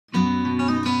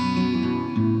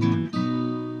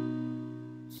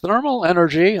Thermal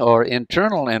energy or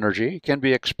internal energy can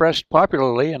be expressed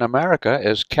popularly in America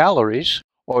as calories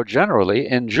or generally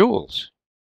in joules.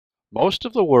 Most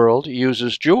of the world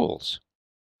uses joules.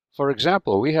 For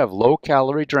example, we have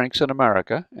low-calorie drinks in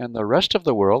America, and the rest of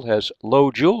the world has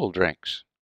low-joule drinks.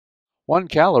 1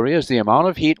 calorie is the amount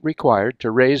of heat required to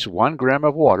raise 1 gram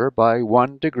of water by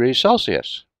 1 degree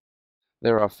Celsius.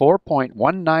 There are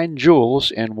 4.19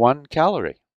 joules in 1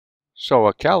 calorie, so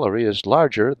a calorie is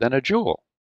larger than a joule.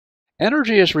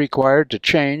 Energy is required to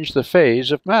change the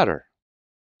phase of matter.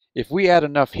 If we add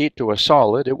enough heat to a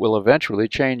solid, it will eventually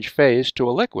change phase to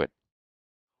a liquid.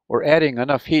 Or adding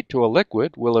enough heat to a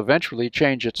liquid will eventually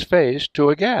change its phase to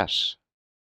a gas.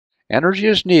 Energy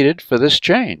is needed for this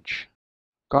change.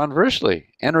 Conversely,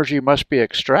 energy must be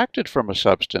extracted from a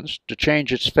substance to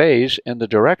change its phase in the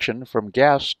direction from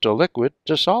gas to liquid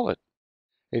to solid.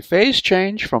 A phase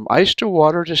change from ice to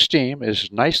water to steam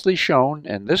is nicely shown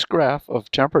in this graph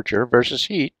of temperature versus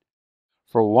heat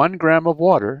for 1 gram of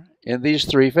water in these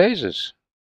 3 phases.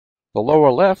 The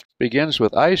lower left begins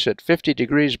with ice at 50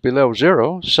 degrees below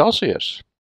 0 Celsius.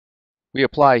 We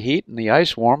apply heat and the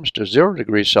ice warms to 0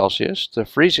 degrees Celsius, the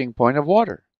freezing point of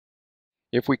water.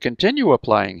 If we continue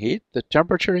applying heat, the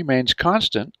temperature remains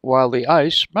constant while the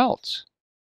ice melts.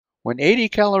 When 80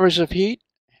 calories of heat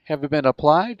have been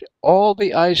applied, all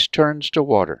the ice turns to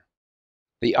water.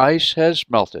 The ice has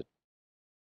melted.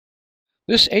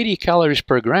 This 80 calories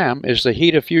per gram is the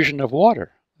heat of fusion of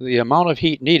water, the amount of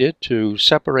heat needed to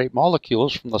separate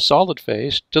molecules from the solid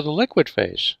phase to the liquid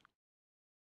phase.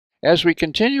 As we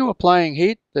continue applying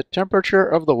heat, the temperature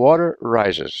of the water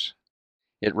rises.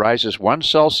 It rises 1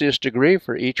 Celsius degree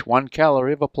for each 1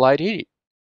 calorie of applied heat.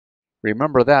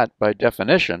 Remember that, by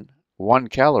definition, 1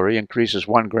 calorie increases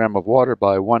 1 gram of water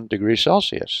by 1 degree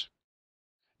Celsius.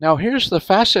 Now here's the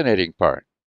fascinating part.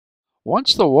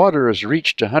 Once the water has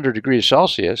reached 100 degrees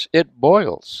Celsius, it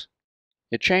boils.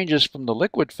 It changes from the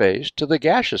liquid phase to the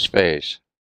gaseous phase.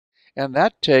 And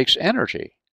that takes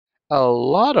energy. A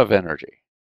lot of energy.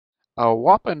 A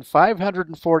whopping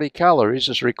 540 calories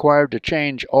is required to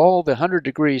change all the 100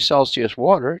 degrees Celsius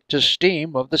water to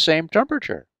steam of the same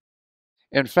temperature.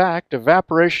 In fact,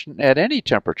 evaporation at any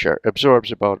temperature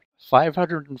absorbs about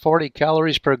 540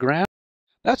 calories per gram.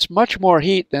 That's much more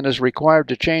heat than is required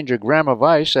to change a gram of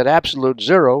ice at absolute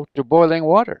 0 to boiling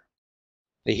water.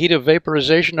 The heat of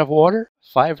vaporization of water,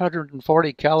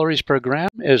 540 calories per gram,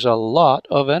 is a lot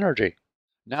of energy.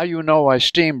 Now you know why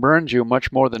steam burns you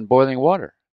much more than boiling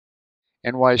water,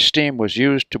 and why steam was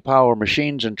used to power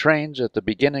machines and trains at the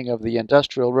beginning of the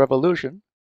Industrial Revolution,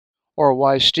 or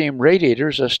why steam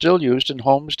radiators are still used in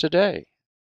homes today.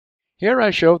 Here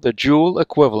I show the joule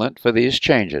equivalent for these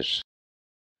changes.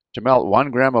 To melt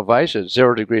 1 gram of ice at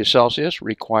 0 degrees Celsius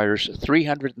requires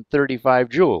 335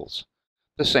 joules,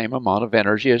 the same amount of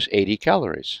energy as 80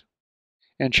 calories.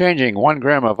 And changing 1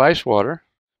 gram of ice water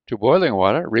to boiling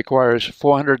water requires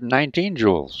 419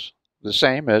 joules, the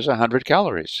same as 100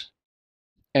 calories.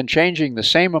 And changing the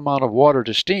same amount of water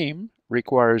to steam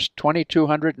requires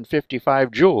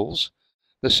 2,255 joules,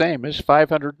 the same as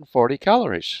 540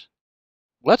 calories.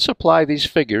 Let's apply these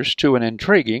figures to an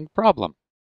intriguing problem.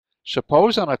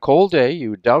 Suppose on a cold day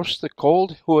you douse the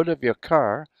cold hood of your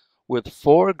car with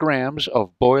 4 grams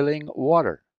of boiling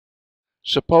water.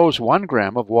 Suppose 1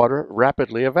 gram of water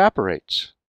rapidly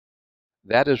evaporates.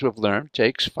 That, as we've learned,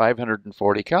 takes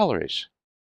 540 calories.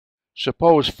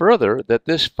 Suppose further that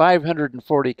this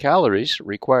 540 calories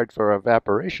required for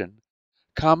evaporation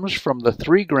comes from the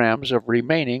 3 grams of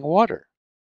remaining water.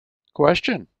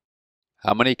 Question: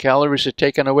 how many calories are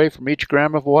taken away from each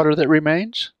gram of water that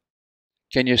remains?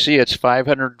 Can you see it's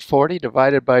 540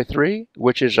 divided by 3,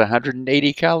 which is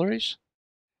 180 calories?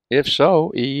 If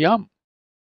so, yum.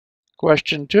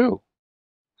 Question 2.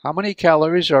 How many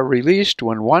calories are released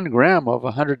when 1 gram of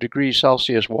 100 degrees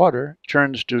Celsius water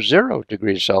turns to 0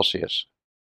 degrees Celsius?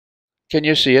 Can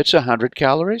you see it's 100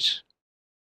 calories?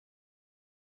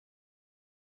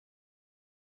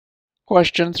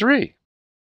 Question 3.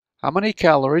 How many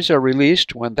calories are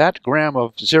released when that gram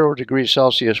of 0 degrees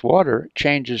Celsius water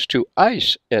changes to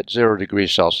ice at 0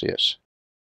 degrees Celsius?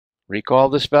 Recall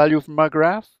this value from our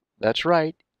graph? That's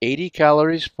right, 80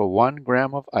 calories for 1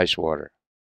 gram of ice water.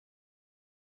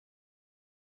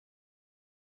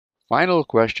 Final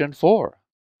question 4.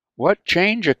 What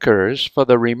change occurs for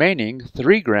the remaining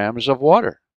 3 grams of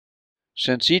water?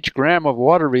 Since each gram of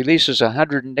water releases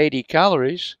 180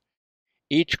 calories,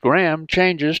 each gram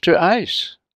changes to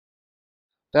ice.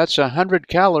 That's 100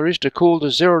 calories to cool to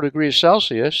 0 degrees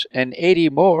Celsius and 80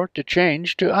 more to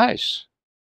change to ice.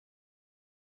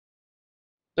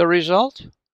 The result?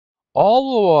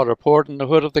 All the water poured in the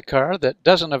hood of the car that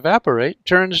doesn't evaporate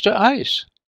turns to ice.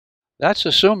 That's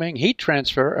assuming heat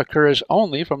transfer occurs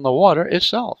only from the water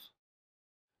itself.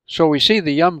 So we see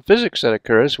the yum physics that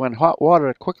occurs when hot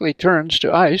water quickly turns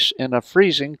to ice in a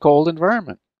freezing cold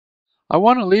environment. I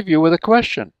want to leave you with a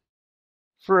question.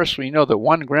 First, we know that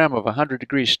 1 gram of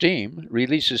 100-degree steam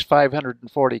releases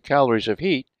 540 calories of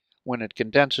heat when it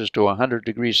condenses to 100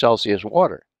 degrees Celsius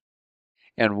water,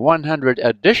 and 100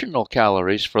 additional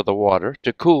calories for the water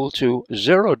to cool to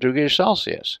 0 degrees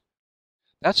Celsius.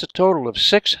 That's a total of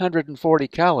 640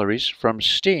 calories from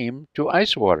steam to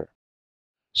ice water.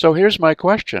 So here's my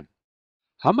question.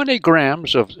 How many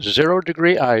grams of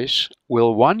 0-degree ice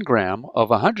will 1 gram of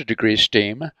 100-degree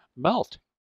steam melt?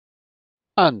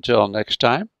 Until next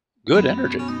time, good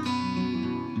energy.